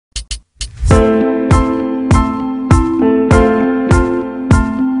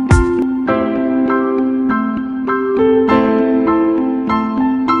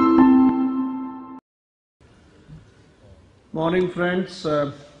morning, friends.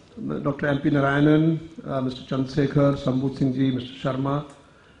 Dr. M.P. Narayanan, Mr. Chandrasekhar, Sambhu Singh ji, Mr. Sharma,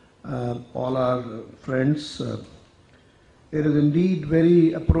 all our friends. It is indeed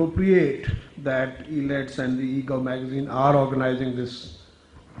very appropriate that ELETS and the eGov magazine are organizing this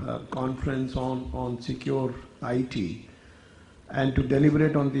conference on SecureIT and to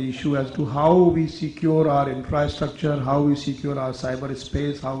deliberate on the issue as to how we secure our infrastructure, how we secure our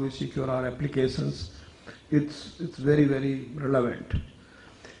cyberspace, how we secure our applications. It's very, very relevant.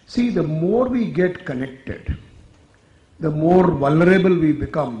 See, the more we get connected, the more vulnerable we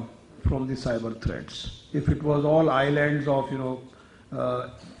become from the cyber threats. If it was all islands of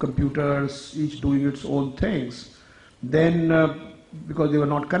computers, each doing its own things, then because they were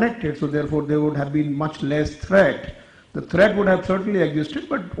not connected, so therefore there would have been much less threat. The threat would have certainly existed,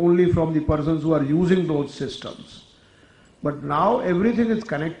 but only from the persons who are using those systems. But now everything is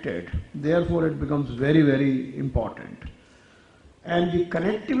connected, therefore it becomes very, very important. And the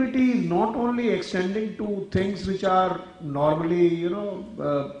connectivity is not only extending to things which are normally,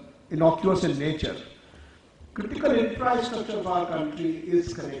 innocuous in nature. Critical infrastructure of our country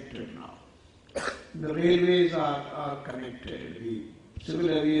is connected now. The railways are connected, the civil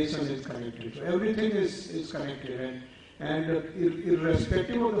aviation is connected, so everything is connected. And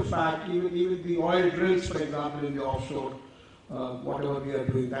irrespective of the fact, even the oil drills, for example, in the offshore, whatever we are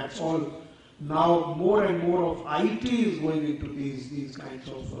doing, that's all. Now more and more of IT is going into these kinds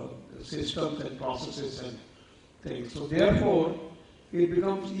of systems and processes and things. So therefore, it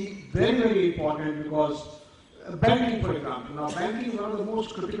becomes very, very important because banking, for example. Now banking is one of the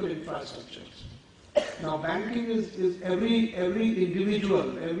most critical infrastructures. Now banking is every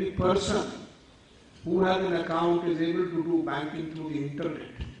individual, every person who has an account is able to do banking through the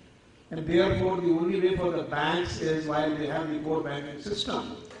internet. And therefore, the only way for the banks is while they have the core banking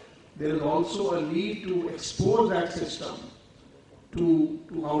system, there is also a need to expose that system to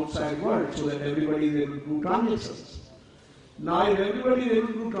outside world so that everybody is able to do transactions. Now, if everybody is able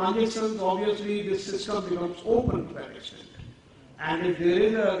to do transactions, obviously this system becomes open to that extent. And if there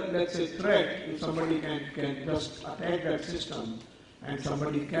is a, let's say, threat, if somebody can just attack that system, and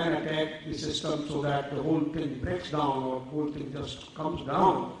somebody can attack the system so that the whole thing breaks down or the whole thing just comes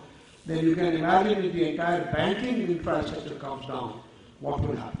down, then you can imagine if the entire banking infrastructure comes down, what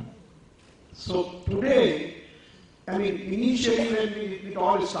will happen. So today, initially when it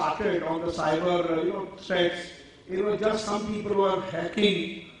all started on the cyber threats, it was just some people who were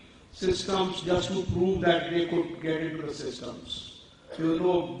hacking systems just to prove that they could get into the systems. There was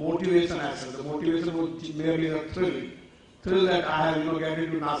no motivation as such. The motivation was merely a thrill that I have get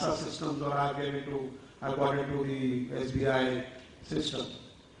into NASA systems or I got into the SBI system.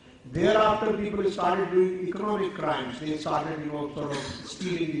 Thereafter, people started doing economic crimes. They started, sort of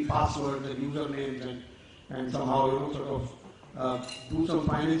stealing the passwords and usernames and somehow, do some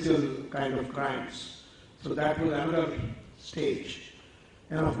financial kind of crimes. So that was another stage.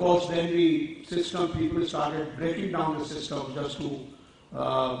 And of course, then the system, people started breaking down the system just to,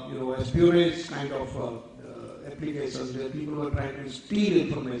 espionage kind of applications where people were trying to steal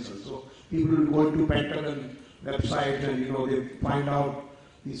information. So people will go into Pentagon websites and, they find out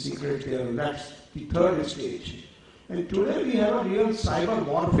the secret there. That's the third stage. And today we have a real cyber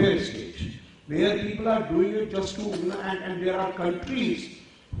warfare stage where people are doing it just to, and there are countries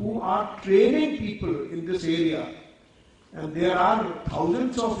who are training people in this area. And there are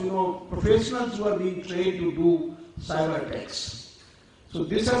thousands of, professionals who are being trained to do cyber attacks. So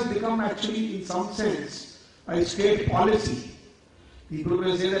this has become actually, in some sense, a state policy. People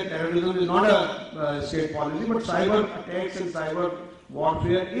may say that terrorism is not a state policy, but cyber attacks and cyber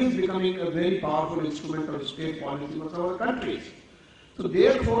warfare is becoming a very powerful instrument of state policy for some countries. So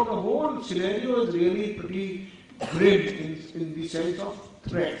therefore, the whole scenario is really pretty grim in the sense of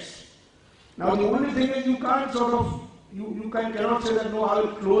threats. Now the only thing is you can't cannot say that no, I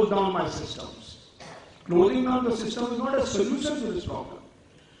will close down my systems. Closing down the system is not a solution to this problem.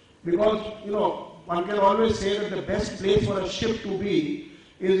 Because, one can always say that the best place for a ship to be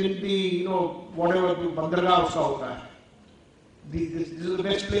is in the, whatever bandargah uska hota hai. This is the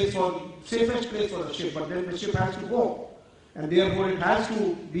best place safest place for the ship, but then the ship has to go. And therefore it has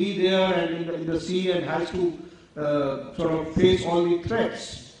to be there and in the sea and has to sort of face all the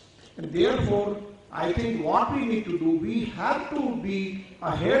threats. And therefore, I think what we need to do, we have to be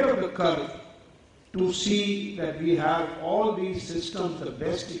ahead of the curve to see that we have all these systems, the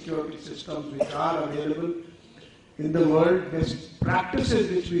best security systems which are available in the world, best practices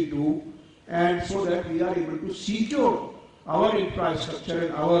which we do, and so that we are able to secure our infrastructure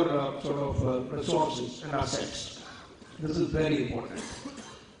and our resources and assets. This is very important.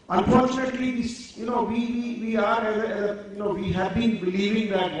 Unfortunately, we have been believing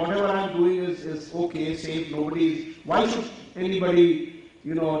that whatever I'm doing is okay, safe, why should anybody,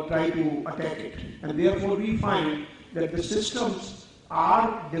 try to attack it? And therefore we find that the systems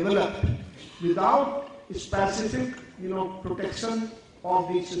are developed without specific, protection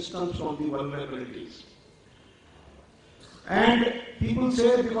of these systems from the vulnerabilities. And people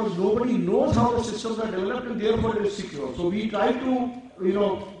say because nobody knows how the systems are developed and therefore it is secure. So we try to,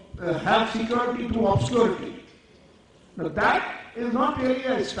 have security through obscurity. Now that is not really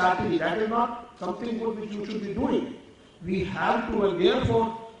a strategy, that is not something good which you should be doing. We have to, and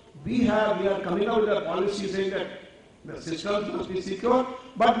therefore we are coming out with a policy saying that the systems must be secure,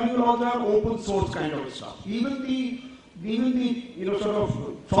 but we will also have open source kind of stuff. Even the sort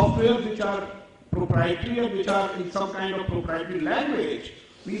of software which are proprietary and which are in some kind of proprietary language,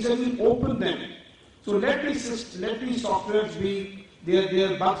 we say we open them. So let these softwares be,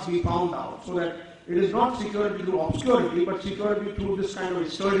 their bugs be found out, so that it is not security through obscurity, but security through this kind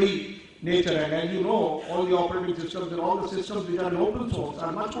of sturdy nature. And as you know, all the operating systems and all the systems which are in open source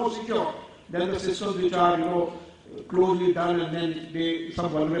are much more secure than the systems which are, closely done, and then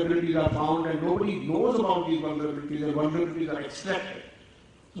some vulnerabilities are found and nobody knows about these vulnerabilities, and vulnerabilities are extracted.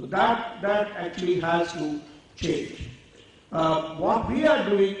 So that actually has to change. What we are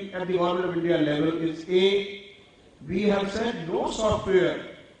doing at the Government of India level is we have said no software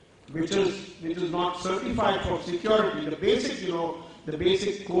which is not certified for security. The basic, the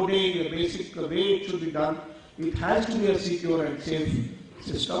basic coding, the basic way it should be done, it has to be a secure and safe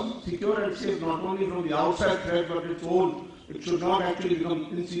system. Secure and safe not only from the outside threat, but it should not actually become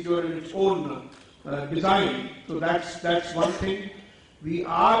insecure in its own design. So that's one thing. We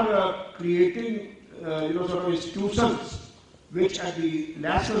are creating, sort of institutions which at the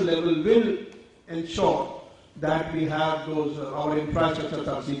national level will ensure that we have those, our infrastructures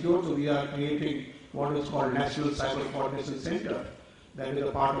are secure. So we are creating what is called National Cyber Coordination Center. That is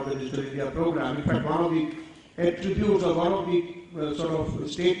a part of the Digital India program. In fact, one of the attributes or one of the sort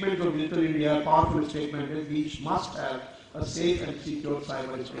of statements of Digital India, powerful statement, is we must have a safe and secure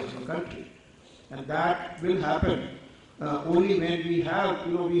cyberspace in the country. And that will happen only when we have,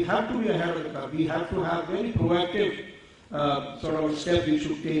 we have to be ahead of the curve. We have to have very proactive sort of steps we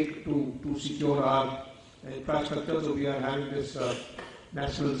should take to secure our infrastructure. So we are having this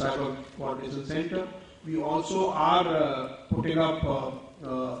National Cyber Coordination Center. We also are putting up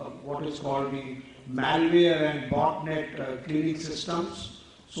what is called the malware and botnet cleaning systems.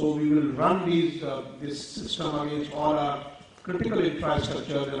 So we will run this system against all our critical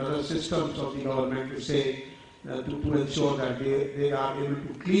infrastructure and other systems of the government to say to ensure that they are able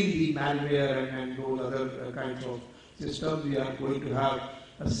to clean the malware and those other kinds of systems. We are going to have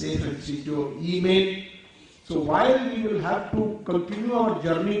a safe and secure email. So while we will have to continue our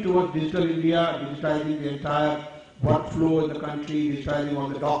journey towards Digital India, digitizing the entire workflow in the country, digitizing all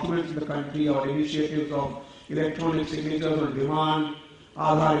the documents in the country, our initiatives of electronic signatures on demand,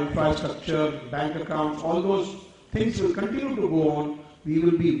 Aadhaar infrastructure, bank accounts, all those things will continue to go on. We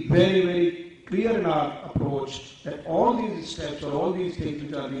will be very, very clear in our approach that all these steps or all these things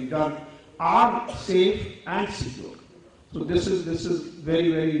which are being done are safe and secure. So this is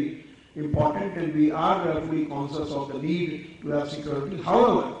very, very important, and we are fully conscious of the need to have security.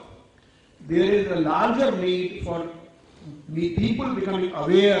 However, there is a larger need for people becoming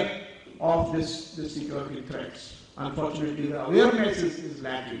aware of this security threats. Unfortunately, the awareness is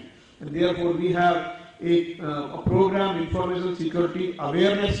lacking, and therefore we have a program, Information Security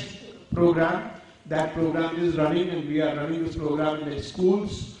Awareness Program. That program is running, and we are running this program in the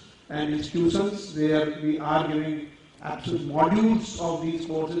schools and institutions where we are giving absolute modules of these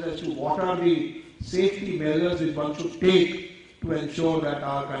courses as to what are the safety measures which one should take to ensure that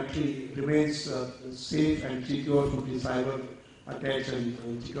our country remains safe and secure from the cyber attacks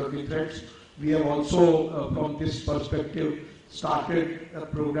and security threats. We have also, from this perspective, started a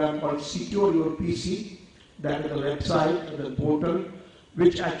program called Secure Your PC. That is a website, the portal,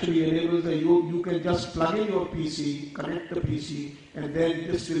 which actually enables you can just plug in your PC, connect the PC, and then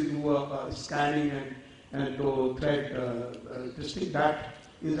this will do a scanning and threat testing. That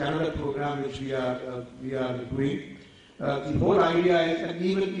is another program which we are doing. The whole idea is, and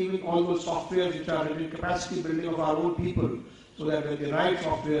even all those softwares which are in capacity building of our own people, so that when they write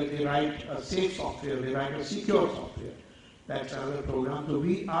software, they write a safe software, they write a secure software. That's another program. So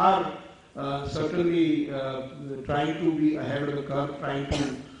we are certainly trying to be ahead of the curve, trying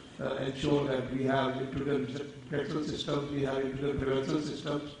to ensure that we have intelligent detection systems, we have intelligent prevention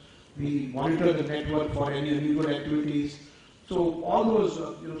systems, we monitor the network for any unusual activities. So all those,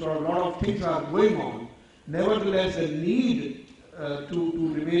 sort of a lot of things are going on. Nevertheless, the need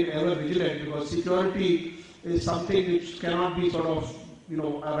to remain ever vigilant, because security is something which cannot be sort of,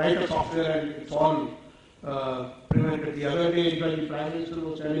 write a software and it's all prevented. The other day, when the Prime Minister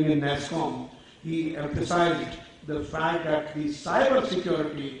was telling in NASCOM, he emphasized the fact that the cyber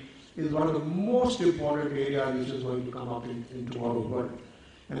security is one of the most important areas which is going to come up in tomorrow's world.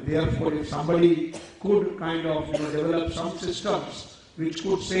 And therefore, if somebody could kind of develop some systems which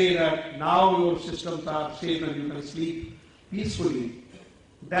could say that now your systems are safe and you can sleep peacefully,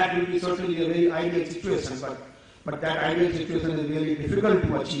 that will be certainly a very ideal situation. But that ideal situation is really difficult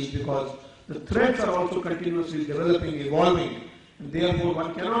to achieve, because the threats are also continuously developing, evolving, and therefore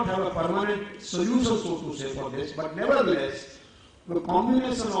one cannot have a permanent solution, so to say, for this. But nevertheless, the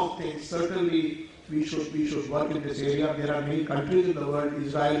combination of things, certainly we should work in this area. There are many countries in the world.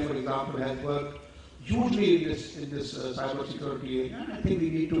 Israel, for example, has worked hugely in this cyber security area. And I think we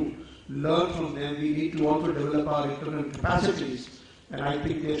need to learn from them. We need to also develop our internal capacities. And I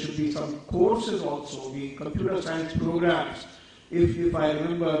think there should be some courses also, the computer science programs. If I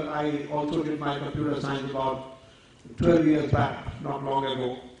remember, I also did my computer science about 12 years back, not long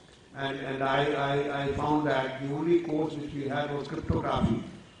ago. And I found that the only course which we had was cryptography.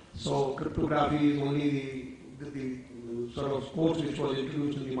 So cryptography is only the sort of course which was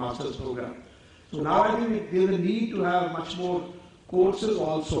introduced in the master's program. So now I think there is a need to have much more courses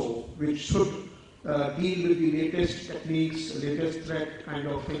also, which should deal with the latest techniques, latest threat kind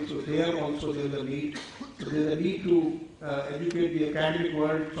of things. So there also there is a need. So there is a need to educate the academic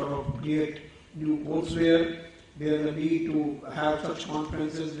world, sort of create new courseware. There is a need to have such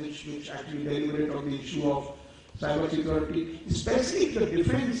conferences which actually deliberate on the issue of cyber security, especially the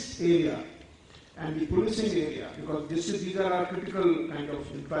defense area and the policing area, because these are our critical kind of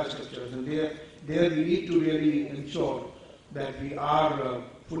infrastructures, and there we need to really ensure that we are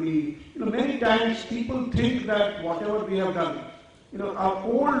fully, many times people think that whatever we have done, our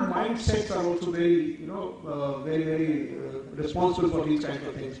old mindsets are also very, very responsible for these kinds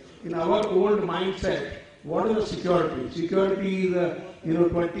of things. In our old mindset, what is the security? Security is,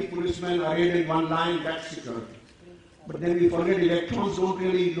 20 policemen arrayed in one line, that's security. But then we forget electrons don't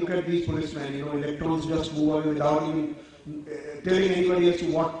really look at these policemen. Electrons just move away without even telling anybody as to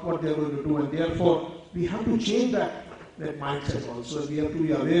what they're going to do. And therefore, we have to change that mindset also. We have to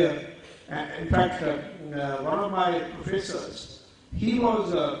be aware. In fact, one of my professors, he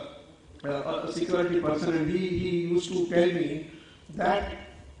was a security person, and he used to tell me that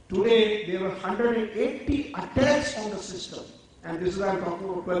today there were 180 attacks on the system. And this is, I'm talking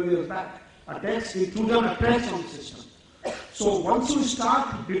about 12 years back. Attacks, intrusion attacks on the system. So once you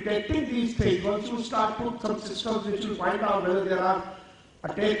start detecting these things, once you start put some systems which will find out whether there are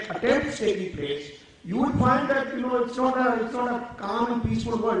attempts taking place, you will find that it's not a calm and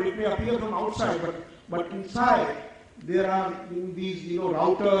peaceful world. It may appear from outside, but inside there are these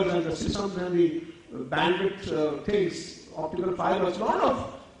routers and the systems and the bandwidth things, optical fibers, a lot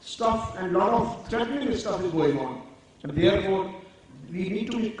of stuff and a lot of threatening stuff is going on, and therefore we need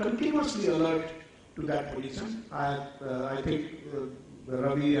to be continuously alert to that position. I think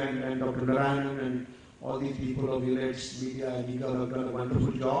Ravi and Dr. Narayan and all these people of Village, Media and Legal have done a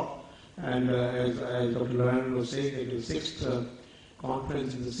wonderful job. And as Dr. Narayan was saying, it is the 6th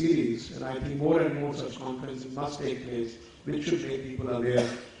conference in the series, and I think more and more such conferences must take place, which should make people aware.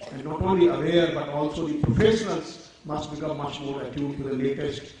 And not only aware, but also the professionals must become much more attuned to the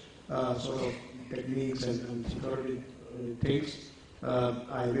latest sort of techniques and security things.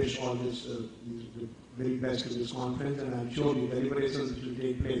 I wish all this the very best in this conference, and I'm sure the deliberations which will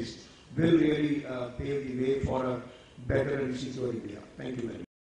take place will really pave the way for a better and secure India. Thank you very much.